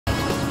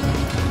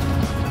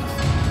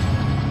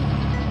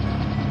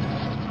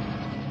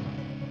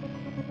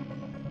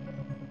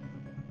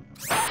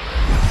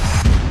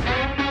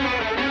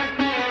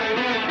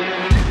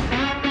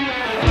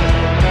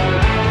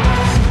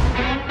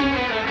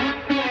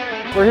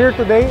We're here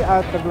today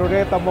at the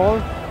Glorietta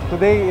Mall.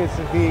 Today is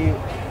the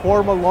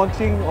formal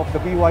launching of the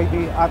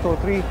BYD Atto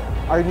 3,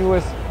 our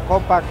newest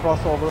compact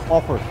crossover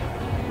offer.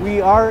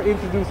 We are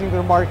introducing to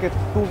the market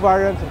two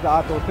variants of the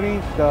Atto 3,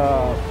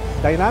 the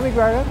dynamic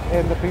variant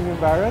and the premium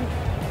variant.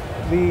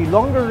 The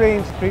longer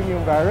range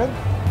premium variant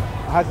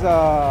has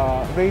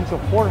a range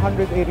of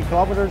 480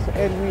 kilometers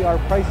and we are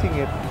pricing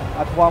it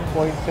at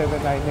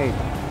 1.798,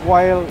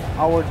 while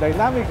our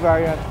dynamic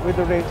variant with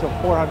a range of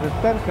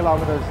 410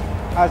 kilometers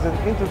has an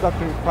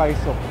introductory price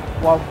of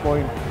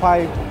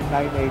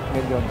 1.598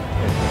 million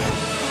pesos.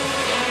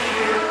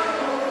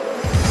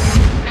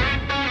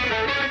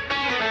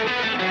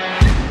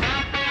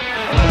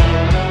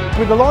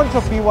 With the launch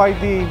of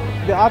BYD,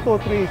 the Atto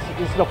 3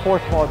 is the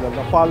fourth model,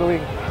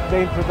 following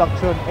the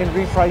introduction and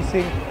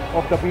repricing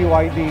of the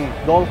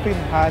BYD Dolphin,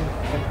 Han,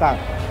 and Tank.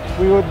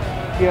 We would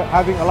be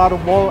having a lot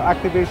of mall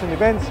activation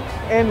events,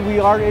 and we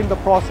are in the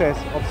process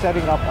of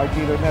setting up our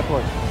dealer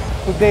network.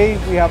 Today,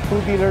 we have two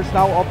dealers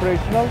now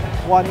operational,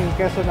 one in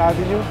Quezon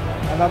Avenue,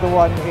 another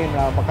one in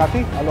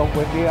Makati along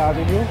Buendia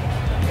Avenue.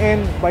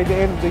 And by the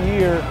end of the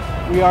year,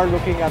 we are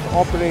looking at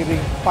operating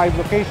 5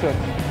 locations,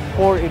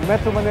 4 in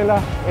Metro Manila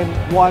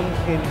and 1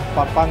 in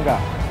Pampanga.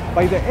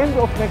 By the end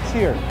of next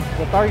year,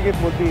 the target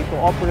would be to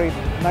operate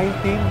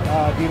 19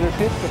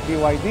 dealerships of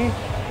BYD.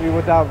 We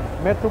would have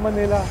Metro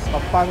Manila,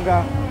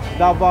 Pampanga,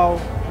 Davao,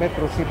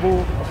 Metro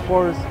Cebu, of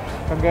course,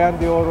 Cagayan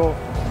de Oro,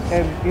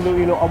 and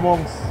Iloilo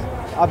amongst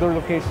other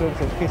locations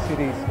and key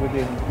cities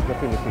within the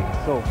Philippines.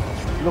 So,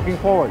 looking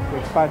forward to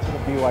expansion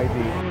of BYD.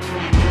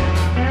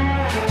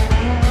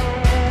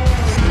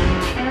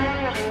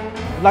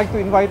 I'd like to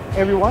invite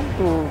everyone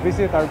to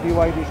visit our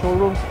BYD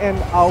showrooms and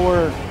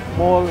our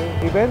mall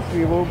events.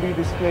 We will be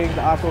displaying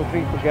the Atto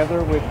 3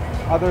 together with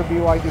other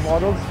BYD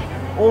models.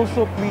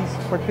 Also, please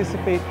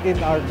participate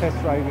in our test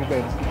drive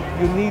events.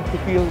 You need to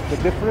feel the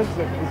difference,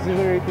 the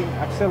exhilarating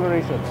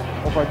acceleration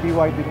of our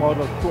BYD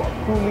model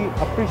to truly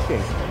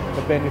appreciate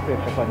the benefit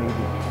of an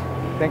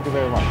EV. Thank you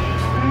very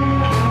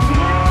much.